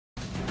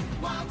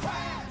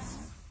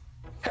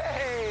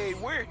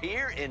We're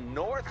here in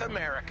North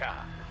America.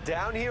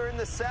 Down here in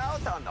the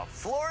south on the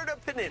Florida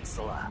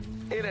Peninsula.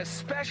 In a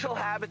special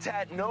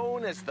habitat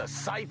known as the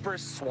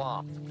Cypress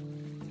Swamp.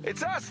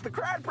 It's us, the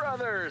Kratts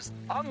brothers.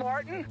 I'm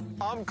Martin.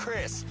 I'm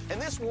Chris, and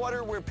this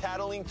water we're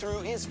paddling through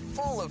is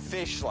full of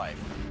fish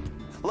life,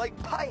 like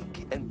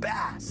pike and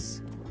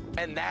bass.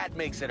 And that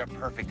makes it a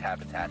perfect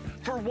habitat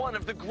for one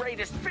of the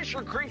greatest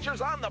fisher creatures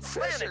on the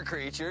planet. Fisher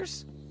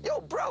creatures? Yo,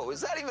 bro,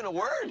 is that even a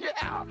word?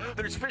 Yeah,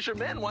 there's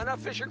fishermen. Why not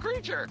fisher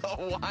creature?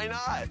 Oh, why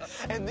not?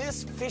 And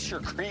this fisher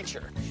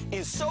creature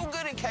is so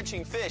good at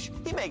catching fish,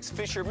 he makes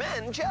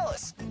fishermen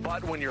jealous.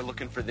 But when you're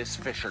looking for this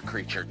fisher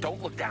creature,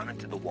 don't look down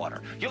into the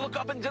water. You look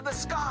up into the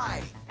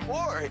sky.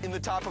 Or in the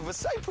top of a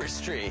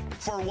cypress tree.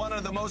 For one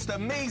of the most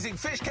amazing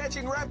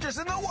fish-catching raptors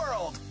in the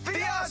world,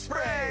 the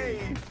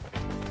osprey!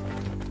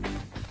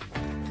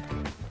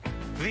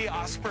 The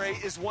osprey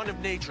is one of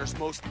nature's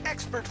most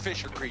expert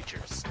fisher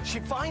creatures. She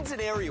finds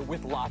an area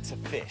with lots of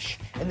fish,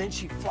 and then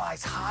she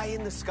flies high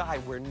in the sky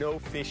where no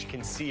fish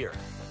can see her.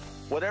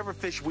 Whatever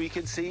fish we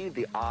can see,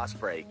 the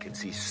osprey can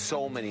see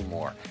so many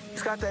more.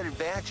 He's got that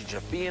advantage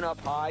of being up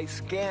high,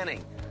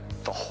 scanning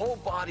the whole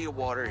body of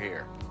water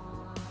here.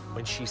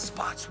 When she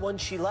spots one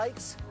she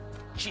likes,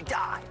 she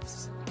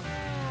dives.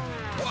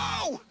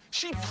 Whoa!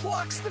 She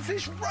plucks the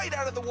fish right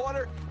out of the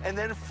water and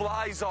then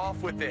flies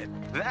off with it.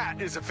 That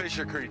is a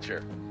fisher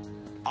creature.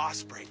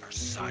 Osprey are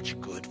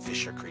such good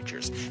fisher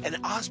creatures.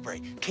 An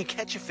osprey can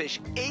catch a fish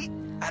 8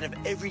 out of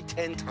every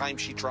 10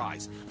 times she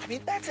tries. I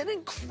mean, that's an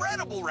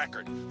incredible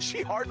record.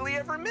 She hardly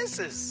ever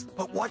misses.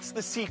 But what's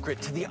the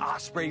secret to the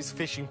osprey's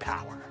fishing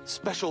power?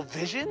 Special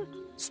vision?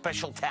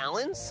 Special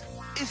talents?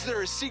 Is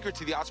there a secret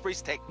to the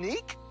osprey's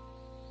technique?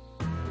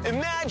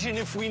 Imagine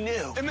if we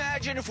knew.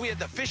 Imagine if we had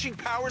the fishing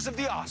powers of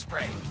the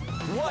osprey.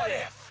 What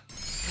if?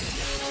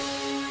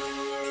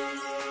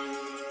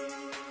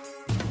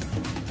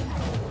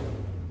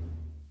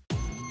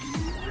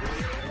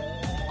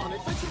 On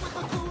adventure with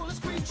the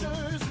coolest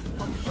creatures,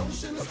 from the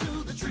oceans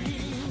to the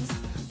trees,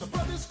 the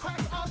brothers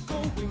Kratts are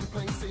going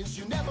places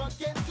you never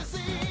get to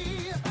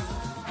see.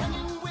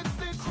 Hanging with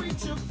their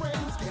creature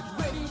friends, get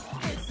ready,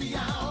 it's the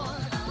hour.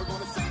 We're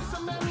gonna save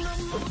some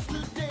animals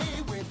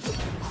today with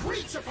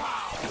creature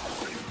power.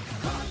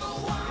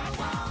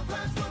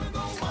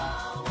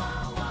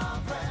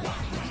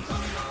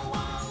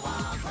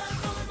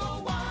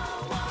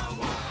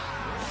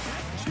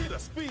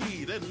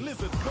 And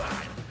lizard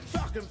climb,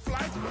 falcon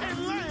flight,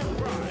 and lion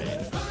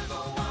ride. Gonna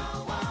go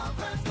wild, wild,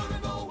 Kratts, gonna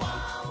go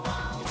wild,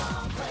 wild,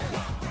 wild,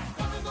 Kratts.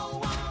 Gonna go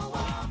wild,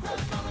 wild,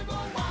 Kratts, gonna go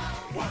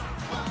wild, wild,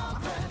 wild,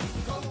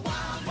 Kratts. Go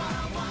wild,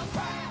 wild, wild,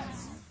 Kratts.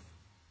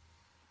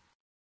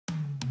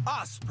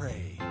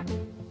 Osprey.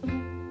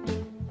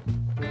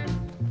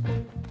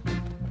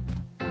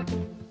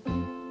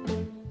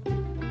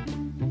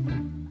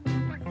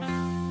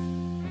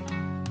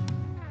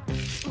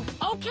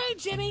 Okay,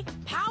 Jimmy,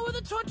 power the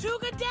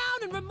Tortuga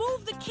down and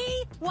remove the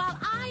key while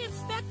I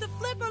inspect the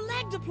flipper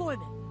leg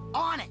deployment.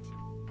 On it.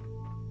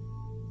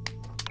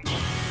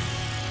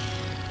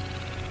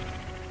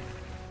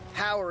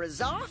 Power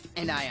is off,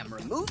 and I am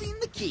removing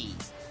the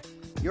keys.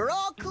 You're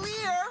all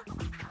clear.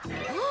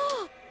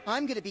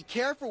 I'm gonna be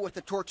careful with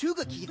the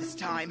Tortuga key this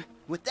time.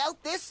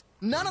 Without this,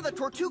 none of the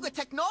Tortuga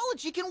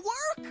technology can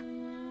work.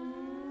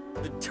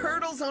 The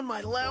turtles on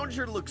my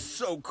lounger look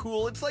so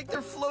cool, it's like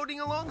they're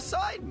floating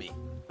alongside me.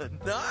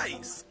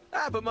 Nice.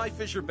 But my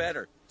fish are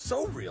better.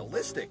 So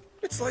realistic.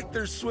 It's like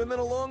they're swimming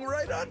along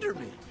right under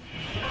me.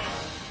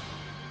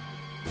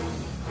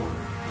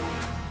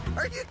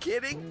 Are you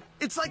kidding?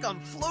 It's like I'm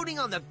floating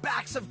on the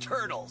backs of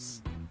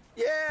turtles.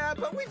 Yeah,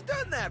 but we've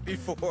done that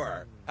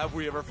before. Have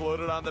we ever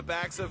floated on the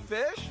backs of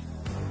fish?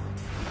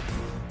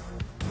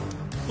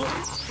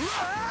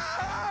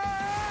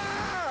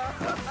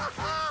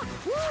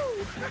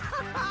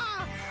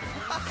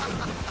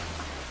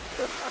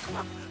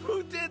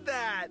 Who did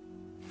that?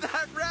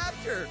 That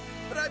raptor!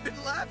 But I've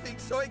been laughing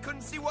so I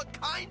couldn't see what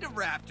kind of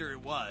raptor it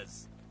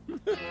was.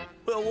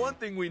 Well, one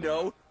thing we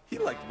know, he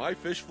liked my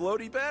fish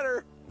floaty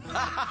better.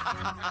 Bros,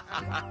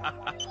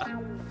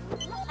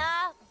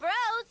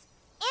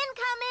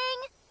 incoming!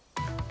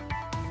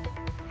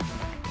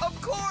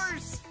 Of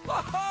course!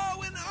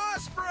 Oh, an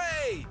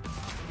osprey!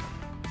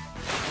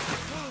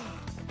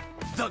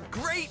 The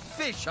Great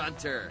Fish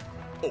Hunter!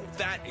 Oh,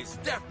 that is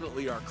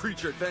definitely our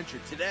creature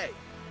adventure today.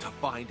 To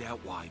find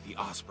out why the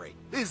osprey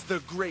is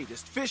the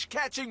greatest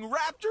fish-catching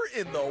raptor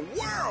in the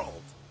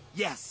world!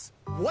 Yes,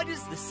 what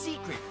is the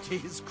secret to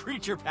his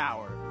creature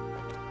power?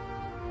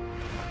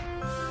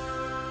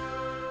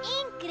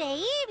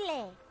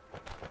 Increíble!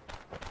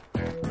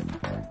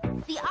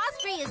 The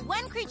osprey is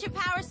one creature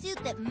power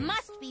suit that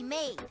must be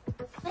made.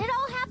 But it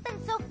all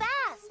happened so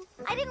fast.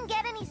 I didn't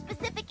get any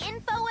specific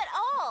info at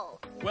all.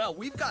 Well,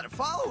 we've got to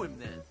follow him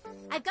then.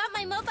 I've got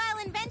my mobile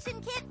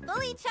invention kit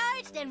fully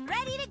charged and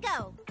ready to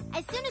go.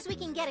 As soon as we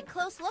can get a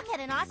close look at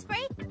an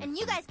osprey, and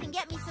you guys can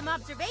get me some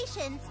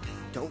observations...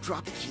 Don't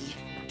drop the key.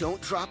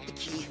 Don't drop the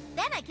key.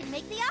 Then I can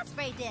make the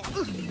osprey dish.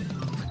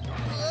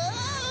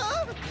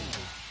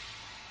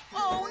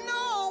 Oh,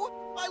 no!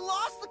 I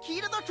lost the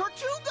key to the the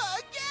Tortuga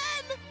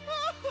again!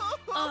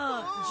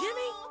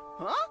 Jimmy?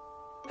 Huh?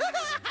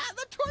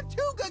 The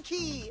Tortuga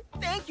key!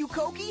 Thank you,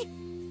 Koki.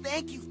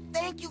 Thank you,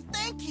 thank you,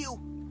 thank you.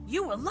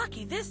 You were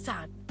lucky this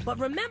time. But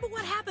remember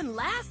what happened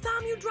last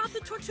time you dropped the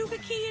Tortuga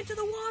key into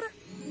the water?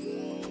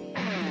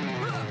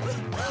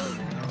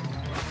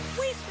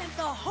 We spent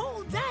the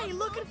whole day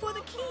looking for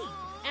the key.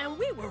 And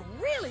we were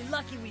really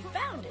lucky we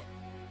found it.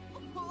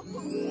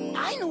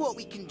 I know what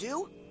we can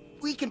do.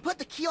 We can put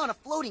the key on a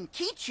floating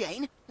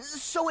keychain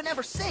so it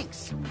never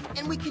sinks.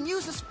 And we can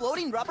use this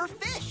floating rubber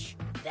fish.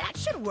 That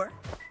should work.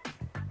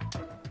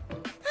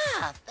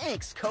 Ah,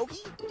 thanks, Koki.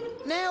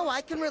 Now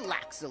I can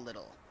relax a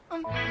little.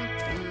 Aw,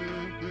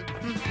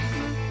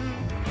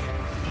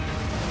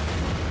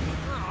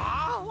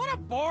 what a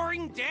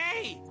boring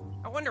day.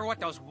 I wonder what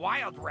those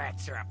wild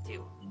rats are up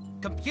to.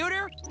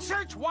 Computer,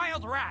 search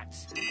wild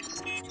rats.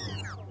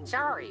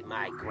 Sorry,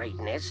 my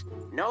greatness.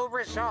 No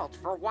result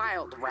for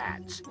wild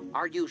rats.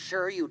 Are you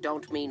sure you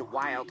don't mean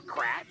wild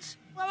Kratts?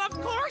 Well, of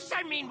course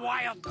I mean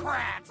wild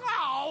Kratts.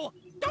 Oh,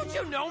 don't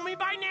you know me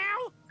by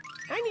now?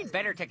 I need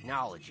better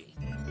technology.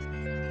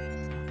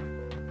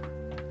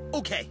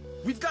 Okay,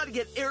 we've got to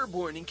get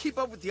airborne and keep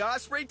up with the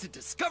Osprey to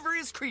discover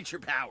his creature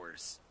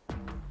powers.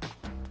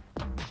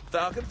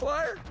 Falcon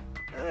Flyer?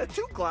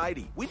 Too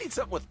glidey. We need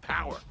something with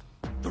power.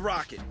 The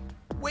rocket.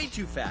 Way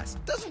too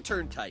fast. Doesn't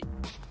turn tight.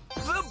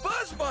 The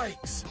buzz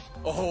bikes!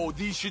 Oh,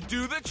 these should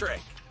do the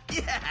trick.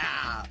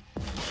 Yeah!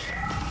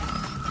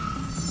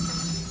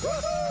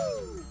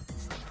 Woohoo!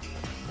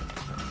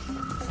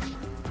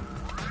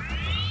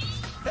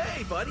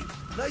 Hey, buddy.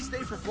 Nice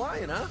day for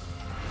flying, huh?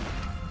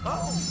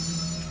 Oh!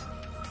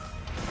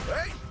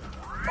 Hey!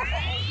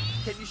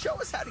 Can you show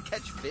us how to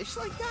catch fish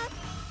like that?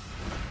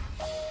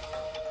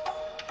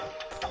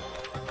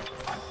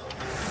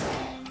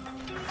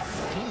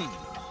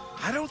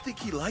 I don't think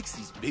he likes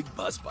these big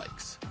buzz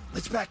bikes.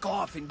 Let's back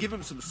off and give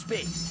him some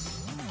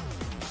space.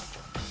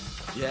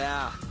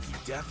 Yeah, he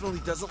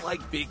definitely doesn't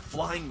like big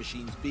flying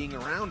machines being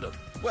around him.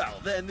 Well,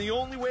 then the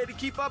only way to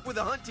keep up with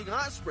a hunting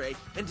osprey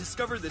and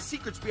discover the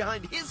secrets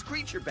behind his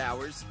creature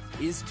powers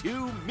is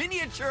to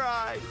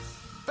miniaturize.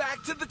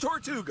 Back to the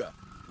Tortuga.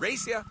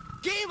 Racia,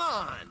 game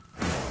on!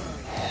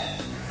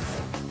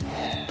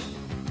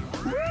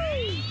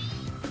 Woo!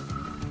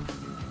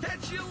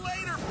 Catch you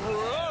later,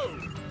 bro!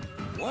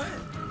 What?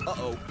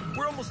 Uh-oh,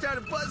 we're almost out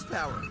of buzz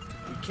power.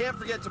 We can't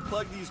forget to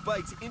plug these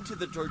bikes into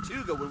the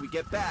Tortuga when we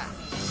get back.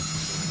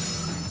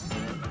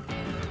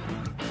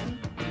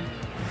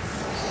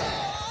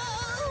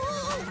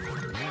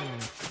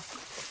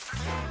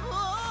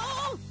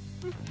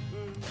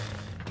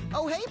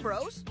 Oh, hey,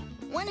 bros.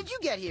 When did you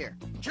get here?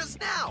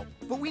 Just now,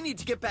 but we need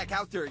to get back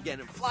out there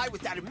again and fly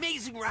with that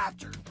amazing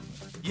raptor.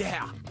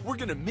 Yeah, we're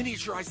gonna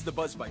miniaturize the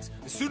buzz bikes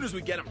as soon as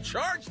we get them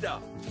charged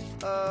up.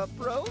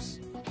 Bros?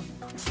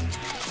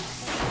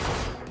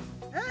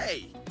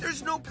 Hey,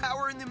 there's no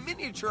power in the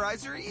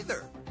miniaturizer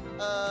either.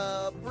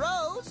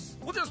 Bros?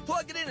 We'll just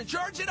plug it in and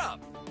charge it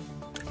up.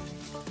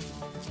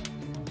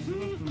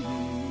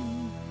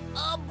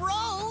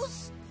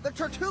 Bros? The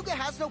Tortuga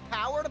has no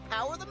power to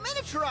power the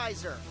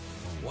miniaturizer.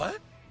 What?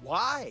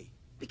 Why?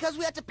 Because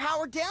we had to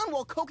power down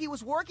while Koki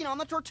was working on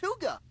the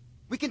Tortuga.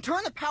 We can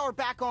turn the power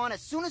back on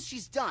as soon as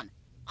she's done.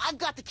 I've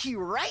got the key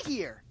right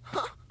here.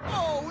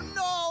 Oh,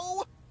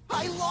 no!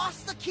 I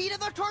lost the key to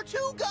the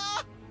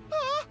Tortuga!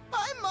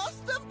 I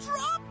must have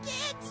dropped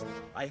it!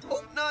 I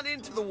hope not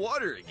into the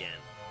water again.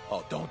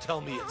 Oh, don't tell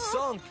me it's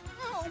sunk.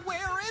 Oh,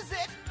 where is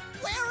it?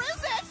 Where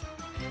is it?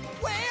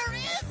 Where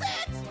is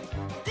it?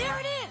 There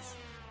it is!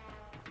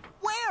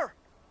 Where?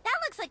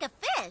 That looks like a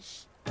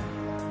fish.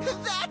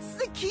 That's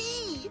the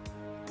key!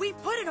 We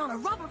put it on a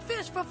rubber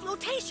fish for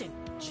flotation,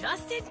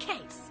 just in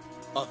case.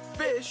 A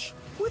fish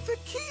with a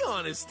key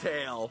on his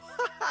tail.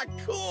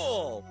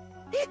 Cool!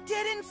 It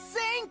didn't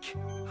sink!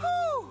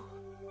 Whew.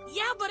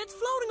 Yeah, but it's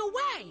floating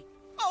away.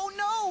 Oh,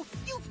 no!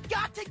 You've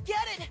got to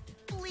get it!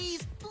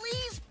 Please,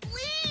 please,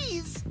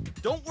 please!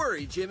 Don't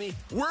worry, Jimmy.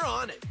 We're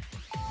on it.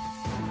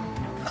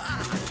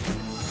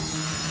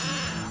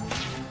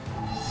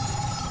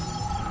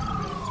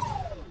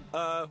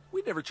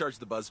 We never charged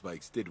the buzz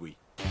bikes, did we?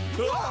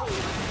 No!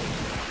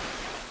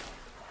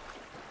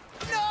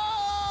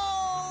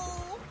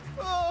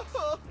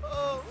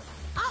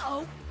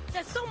 Uh-oh.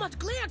 There's so much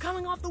glare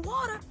coming off the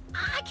water,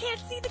 I can't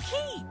see the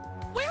key.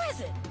 Where is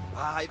it?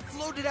 It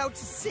floated out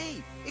to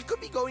sea. It could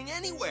be going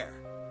anywhere.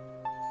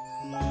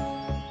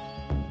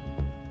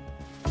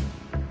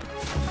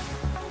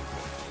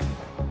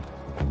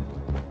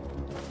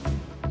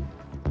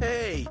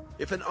 Hey,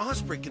 if an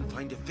osprey can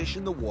find a fish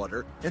in the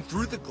water and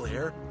through the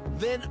glare,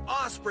 then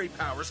osprey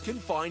powers can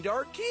find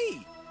our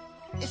key.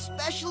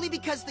 Especially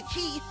because the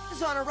key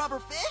is on a rubber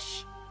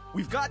fish?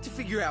 We've got to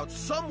figure out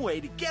some way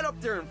to get up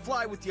there and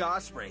fly with the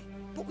osprey.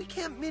 But we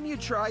can't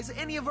miniaturize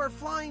any of our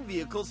flying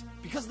vehicles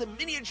because the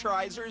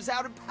miniaturizer is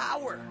out of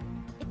power.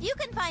 If you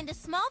can find a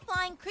small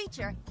flying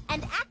creature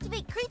and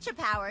activate creature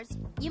powers,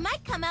 you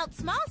might come out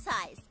small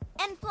size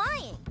and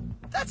flying.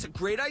 That's a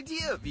great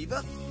idea,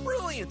 Viva.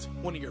 Brilliant.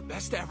 One of your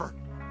best ever.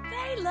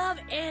 I love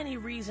any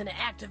reason to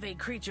activate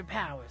creature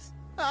powers.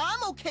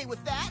 I'm okay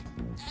with that,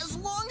 as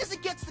long as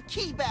it gets the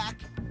key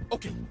back.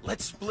 Okay,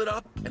 let's split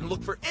up and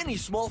look for any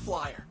small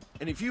flyer.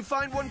 And if you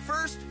find one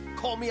first,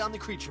 call me on the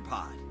creature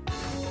pod.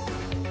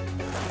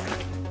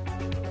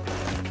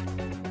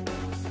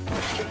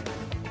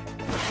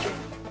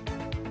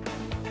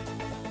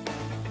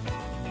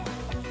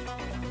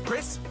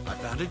 Chris, I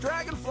found a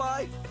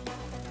dragonfly.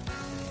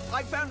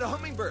 I found a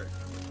hummingbird.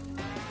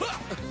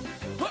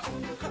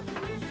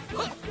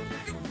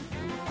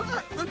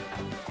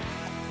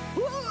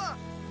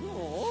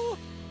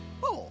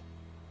 Oh.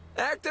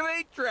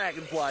 Activate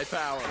dragonfly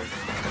power.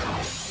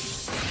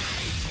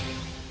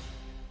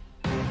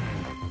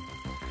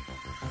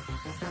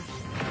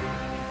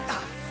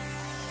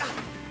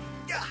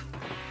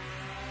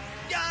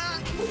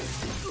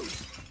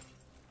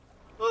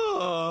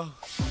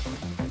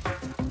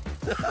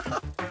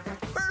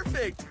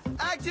 Perfect!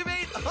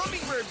 Activate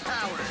hummingbird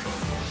power!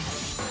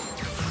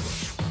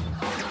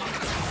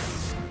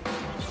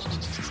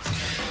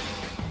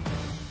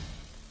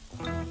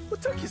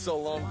 What took you so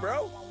long,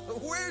 bro?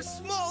 We're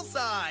small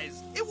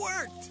size! It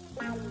worked!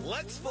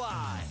 Let's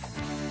fly!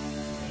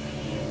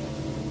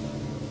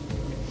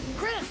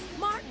 Chris,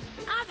 Martin,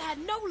 I've had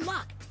no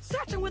luck.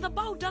 Searching with a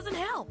boat doesn't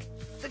help.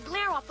 The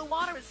glare off the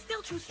water is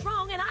still too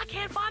strong, and I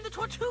can't find the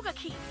Tortuga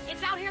key.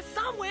 It's out here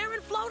somewhere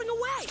and floating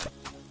away.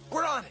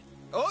 We're on it!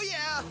 Oh,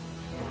 yeah!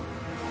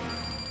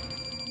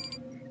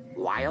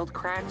 Wild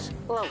Kratts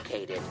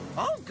located.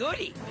 Oh,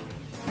 goody.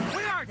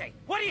 Where are they?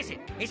 What is it?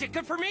 Is it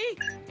good for me?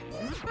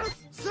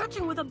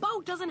 Searching with a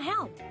boat doesn't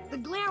help. The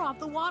glare off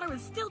the water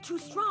is still too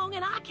strong,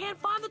 and I can't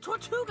find the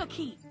Tortuga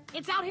key.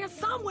 It's out here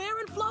somewhere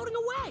and floating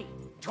away.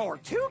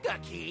 Tortuga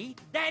key?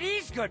 That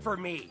is good for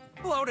me.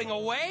 Floating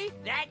away?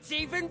 That's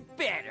even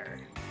better.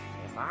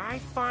 If I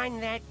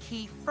find that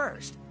key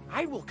first,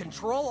 I will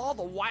control all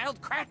the Wild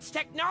Kratts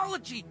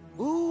technology.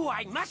 Ooh,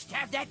 I must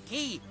have that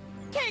key.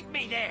 Take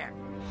me there.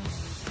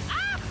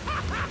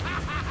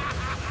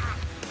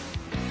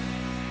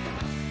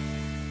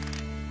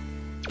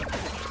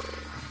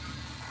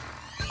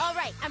 All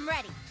right, I'm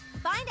ready.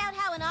 Find out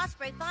how an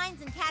osprey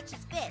finds and catches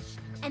fish.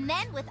 And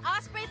then, with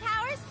osprey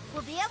powers,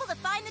 we'll be able to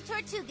find the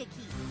Tortuga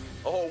key.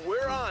 Oh,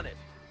 we're on it!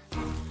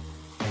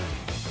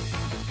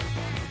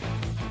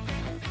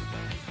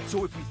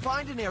 So if we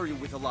find an area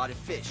with a lot of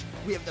fish,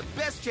 we have the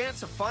best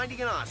chance of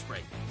finding an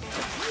osprey.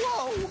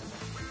 Whoa!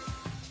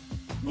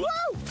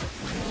 Whoa!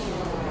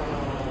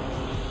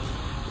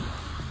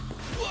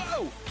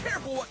 Whoa!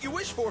 Careful what you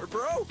wish for,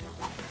 bro!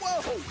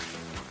 Whoa!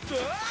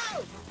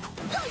 Ah!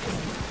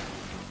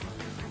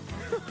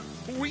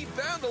 We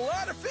found a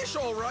lot of fish,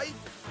 all right.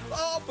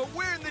 Oh, but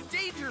we're in the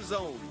danger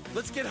zone.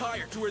 Let's get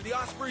higher to where the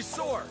ospreys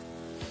soar.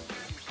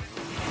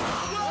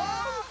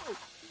 Whoa!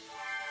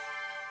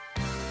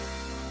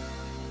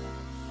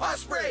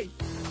 Osprey!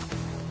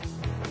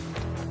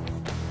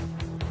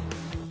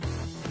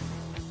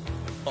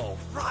 All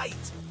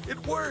right,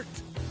 it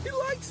worked. He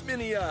likes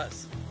mini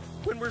us.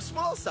 When we're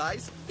small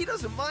size, he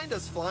doesn't mind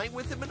us flying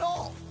with him at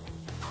all.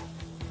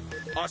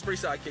 Osprey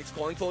sidekicks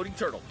calling floating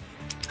turtle.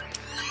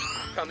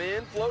 Come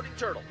in, floating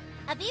turtle.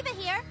 Aviva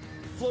here.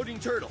 Floating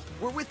turtle,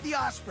 we're with the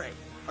osprey.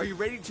 Are you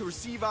ready to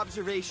receive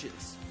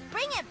observations?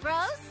 Bring it,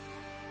 bros.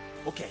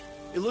 Okay,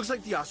 it looks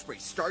like the osprey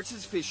starts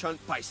his fish hunt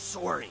by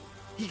soaring.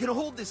 He can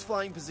hold this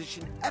flying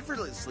position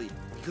effortlessly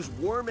because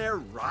warm air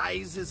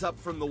rises up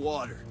from the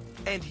water.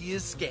 And he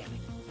is scanning,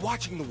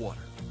 watching the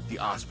water. The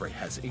osprey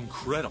has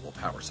incredible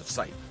powers of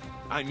sight.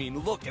 I mean,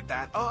 look at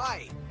that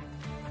eye.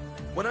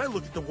 When I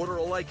look at the water,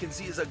 all I can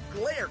see is a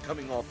glare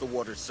coming off the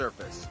water's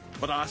surface.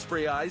 But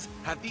osprey eyes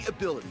have the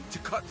ability to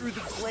cut through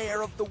the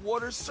glare of the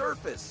water's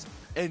surface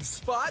and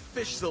spot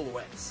fish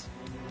silhouettes.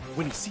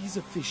 When he sees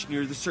a fish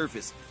near the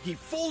surface, he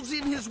folds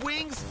in his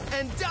wings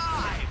and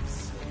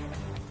dives.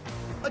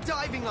 A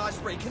diving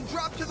osprey can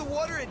drop to the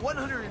water at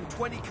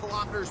 120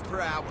 kilometers per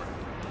hour.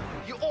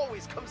 He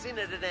always comes in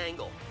at an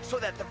angle so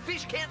that the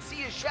fish can't see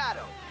his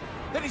shadow.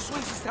 Then he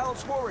swings his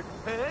talons forward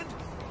and...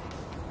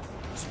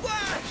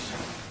 splash!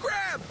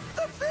 Grab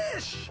the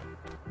fish!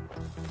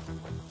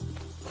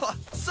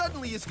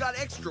 Suddenly he's got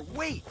extra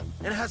weight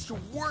and has to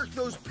work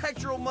those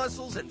pectoral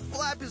muscles and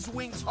flap his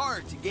wings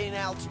hard to gain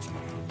altitude.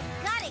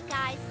 Got it,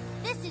 guys.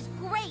 This is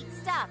great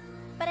stuff.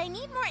 But I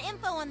need more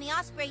info on the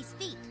osprey's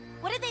feet.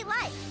 What are they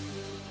like?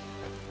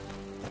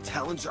 The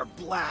talons are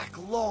black,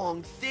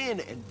 long,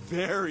 thin, and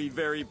very,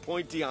 very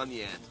pointy on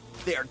the end.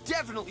 They are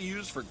definitely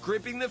used for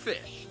gripping the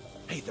fish.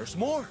 Hey, there's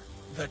more.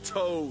 The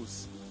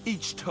toes.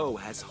 Each toe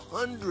has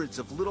hundreds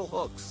of little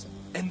hooks,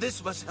 and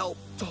this must help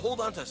to hold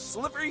onto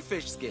slippery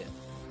fish skin.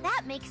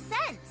 That makes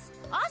sense.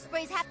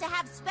 Ospreys have to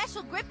have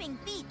special gripping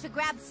feet to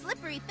grab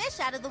slippery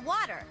fish out of the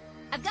water.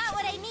 I've got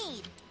what I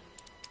need.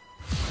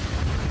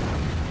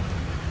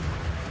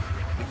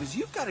 Because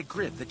you've got a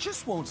grip that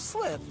just won't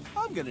slip,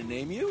 I'm gonna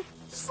name you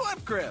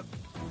Slip Grip.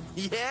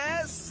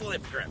 Yes,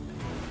 Slip Grip.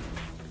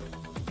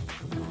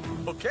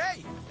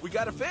 Okay, we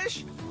got a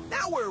fish.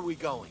 Now where are we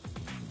going?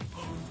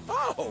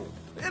 Oh,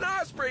 an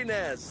osprey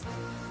nest.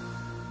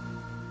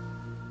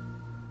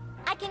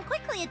 I can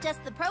quickly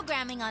adjust the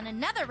programming on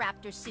another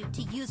raptor suit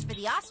to use for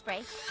the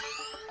Osprey.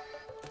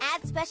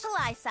 Add special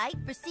eyesight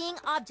for seeing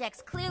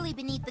objects clearly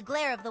beneath the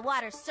glare of the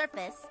water's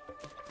surface.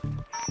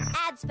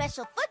 Add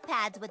special foot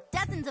pads with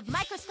dozens of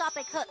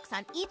microscopic hooks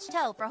on each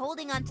toe for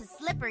holding onto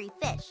slippery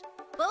fish.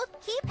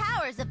 Both key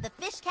powers of the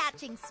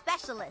fish-catching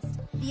specialist,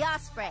 the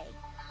Osprey.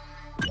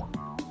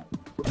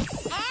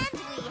 And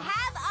we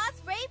have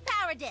Osprey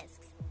power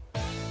discs.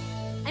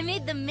 I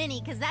made them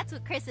mini because that's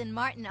what Chris and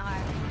Martin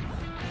are.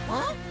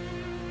 Huh?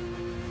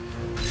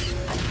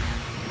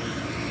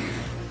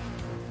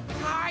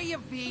 Hi,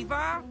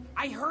 Aviva.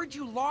 I heard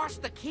you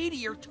lost the key to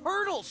your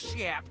turtle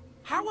ship.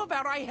 How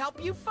about I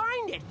help you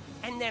find it?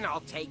 And then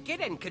I'll take it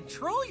and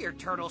control your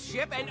turtle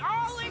ship, and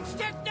all its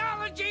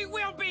technology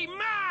will be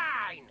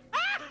mine!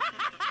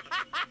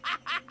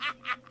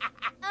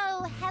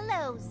 Oh,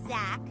 hello,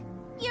 Zach.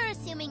 You're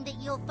assuming that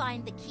you'll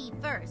find the key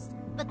first,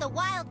 but the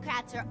wild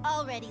Kratts are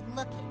already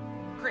looking.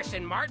 Chris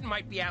and Martin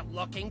might be out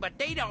looking, but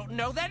they don't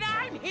know that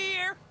I'm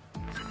here!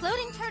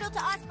 Floating turtle to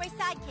Osprey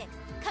sidekicks.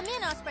 Come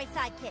in, Osprey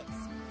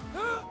sidekicks.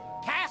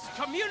 Cast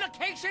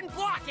communication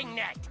blocking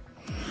net!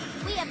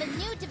 We have a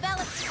new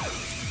developed...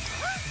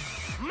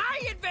 My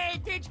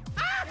advantage!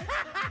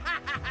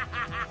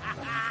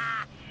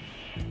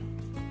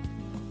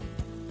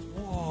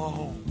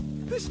 Whoa,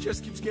 this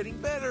just keeps getting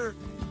better.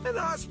 An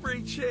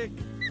osprey chick.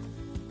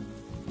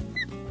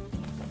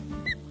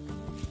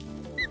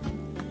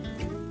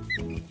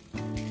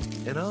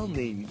 And I'll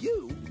name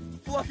you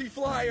Fluffy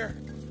Flyer.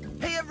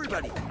 Hey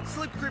everybody,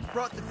 Slip Grip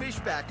brought the fish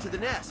back to the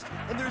nest,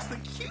 and there's the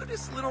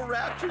cutest little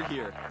raptor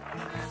here.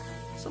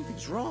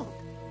 Something's wrong.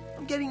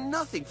 I'm getting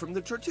nothing from the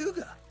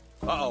Tortuga.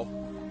 Uh-oh.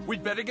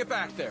 We'd better get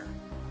back there.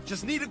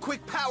 Just need a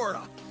quick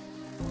power-up.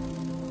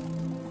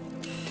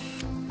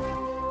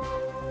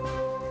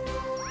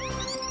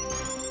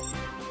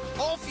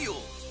 All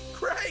fueled.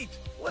 Great,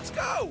 let's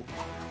go.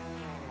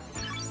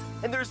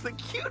 And there's the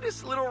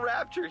cutest little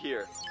raptor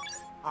here.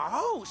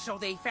 Oh, so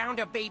they found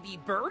a baby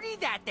birdie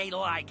that they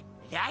like.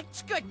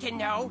 That's good to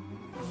know.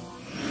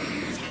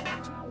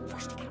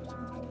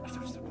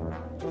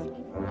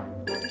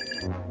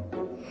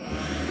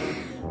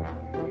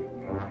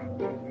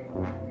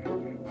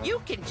 You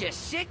can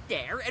just sit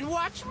there and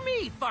watch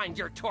me find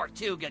your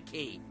Tortuga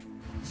key.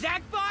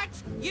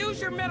 Zachbots,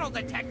 use your metal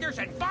detectors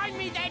and find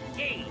me that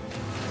key.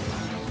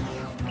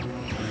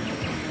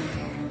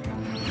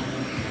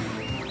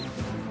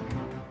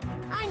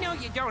 I know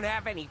you don't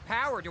have any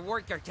power to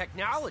work your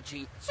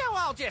technology, so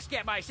I'll just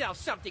get myself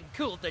something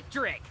cool to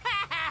drink.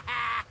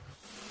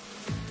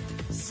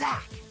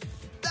 Zach,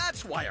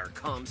 that's why our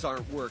comms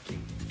aren't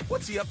working.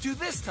 What's he up to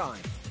this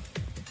time?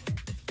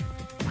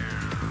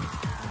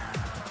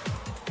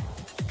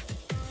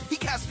 He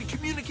cast a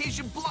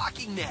communication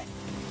blocking net.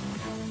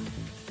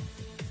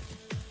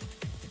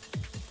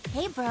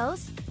 Hey,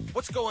 bros.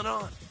 What's going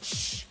on?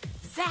 Shh!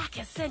 Zach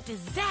has sent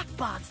his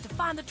Zachbots to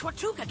find the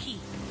Tortuga key.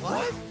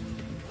 What?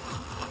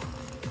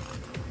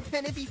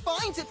 And if he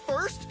finds it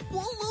first,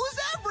 we'll lose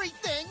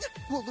everything!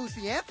 We'll lose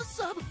the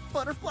Amphisub,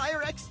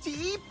 Butterflyer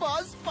XT,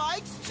 Buzz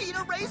Spikes,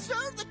 Cheetah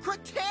Racer, the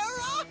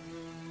Kratera!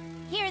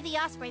 Here are the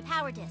Osprey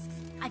power discs.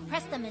 I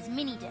pressed them as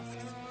mini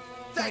discs.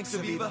 Thanks,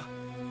 Aviva.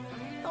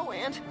 Oh,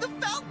 and the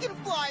Falcon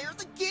Flyer,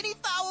 the Guinea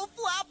Fowl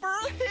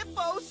Flapper,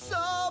 Hippo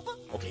Sub!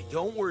 Okay,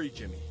 don't worry,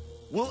 Jimmy.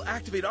 We'll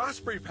activate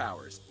Osprey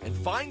powers and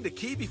find the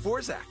key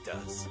before Zach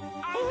does.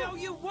 I know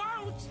you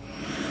won't!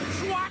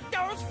 Swat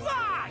those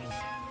flies!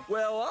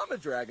 Well, I'm a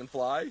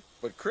dragonfly,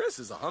 but Chris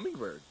is a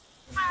hummingbird.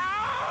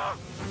 Ah!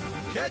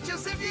 Catch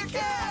us if you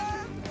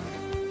can!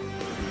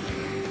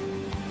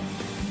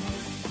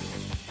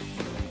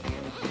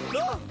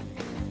 No!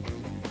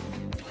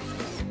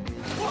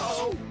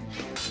 Whoa!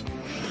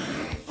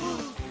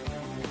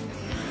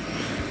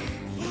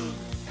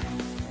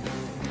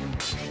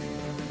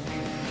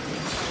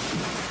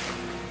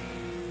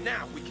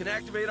 Now we can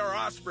activate our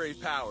Osprey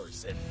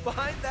powers and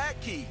find that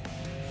key.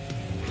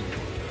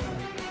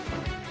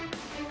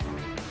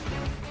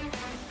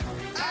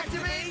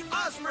 Activate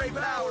Osprey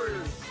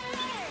powers!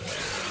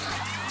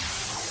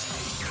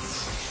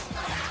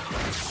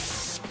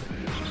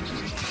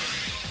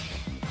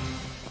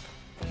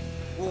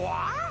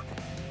 What?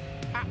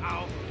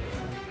 Uh-oh.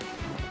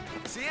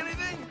 See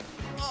anything?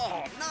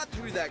 Oh, not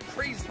through that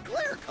crazy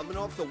glare coming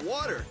off the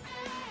water.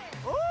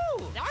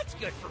 Ooh, that's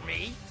good for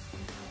me.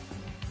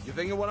 You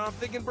thinking what I'm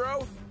thinking,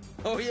 bro?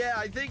 Oh yeah,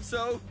 I think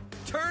so.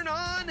 Turn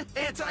on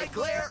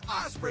anti-glare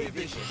Osprey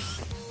vision.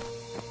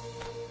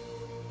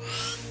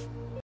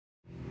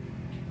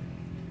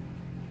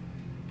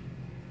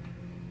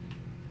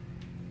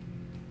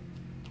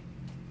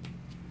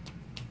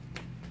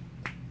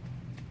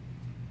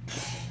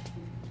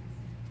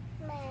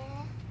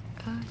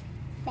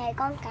 Mẹ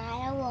con cài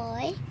đâu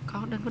rồi?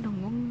 Con đừng có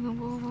đụng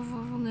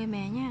vô người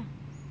mẹ nha.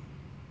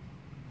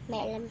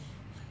 Mẹ làm...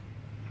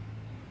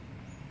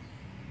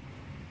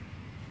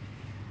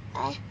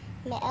 Ê,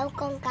 mẹ ơi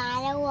con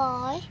cài đâu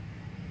rồi?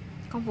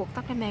 Con vuột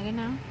tóc cho mẹ cái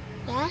nào?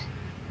 Dạ?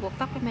 Vuột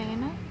tóc cho mẹ cái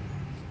nào?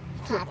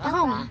 Thả tóc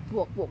không? hả?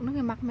 Vuột nó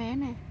cái mặt mẹ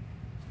nè.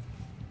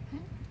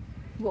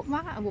 Buộc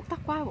mắt á, buộc tóc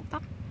quá, buộc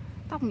tóc.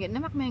 Tóc nghịn nó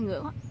mắc mê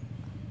ngựa quá.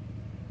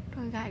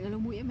 Trời gài cái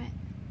lông mũi á mẹ.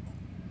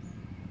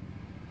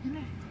 Thế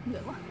này,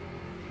 ngựa quá.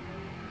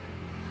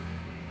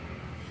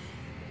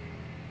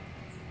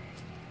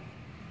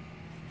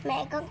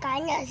 Mẹ con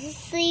cái nhỏ xíu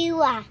xíu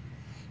à.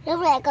 Lúc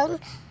này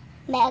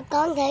mẹ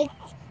con thấy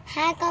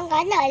hai con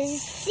cái nhỏ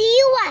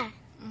xíu à.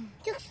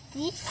 Chút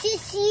xíu xíu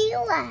xíu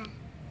à.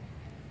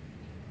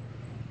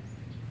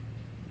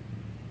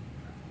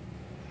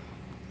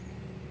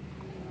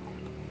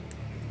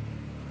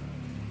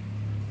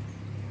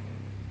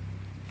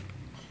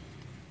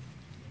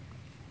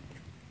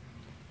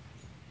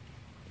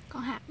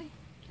 Con hạt đi.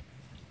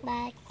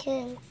 Ba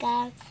thương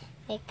con,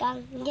 mẹ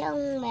con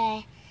giống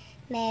mẹ.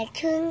 Mẹ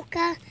thương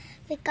con,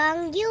 mẹ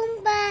con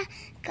giống ba.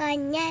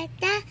 Còn nhà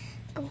ta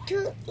cũng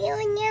thương yêu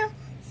nhau.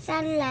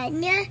 Xanh là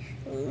nhớ,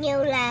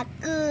 nhiều là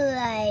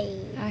cười.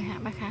 Rồi hạt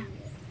bác hả?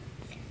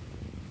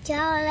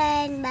 Cho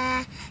lên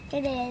bà,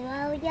 cho đèn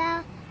bao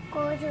gió.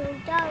 Cô thương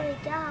cho thì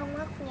cho không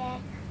ngất nhà.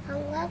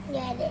 Không ngất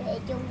nhà để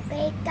dùng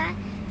cây cát.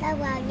 Ta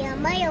vào nhà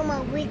mấy ông mà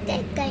quy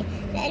cây cây.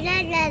 Để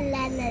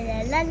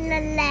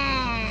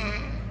la.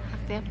 Hạt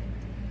tiếp.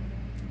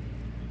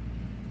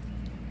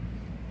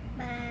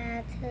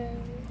 Ba thương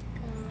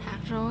con. Hạt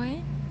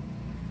rồi.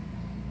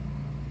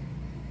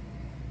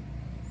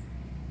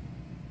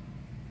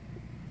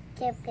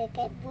 Chụp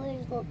cái vui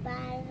của ba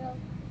luôn.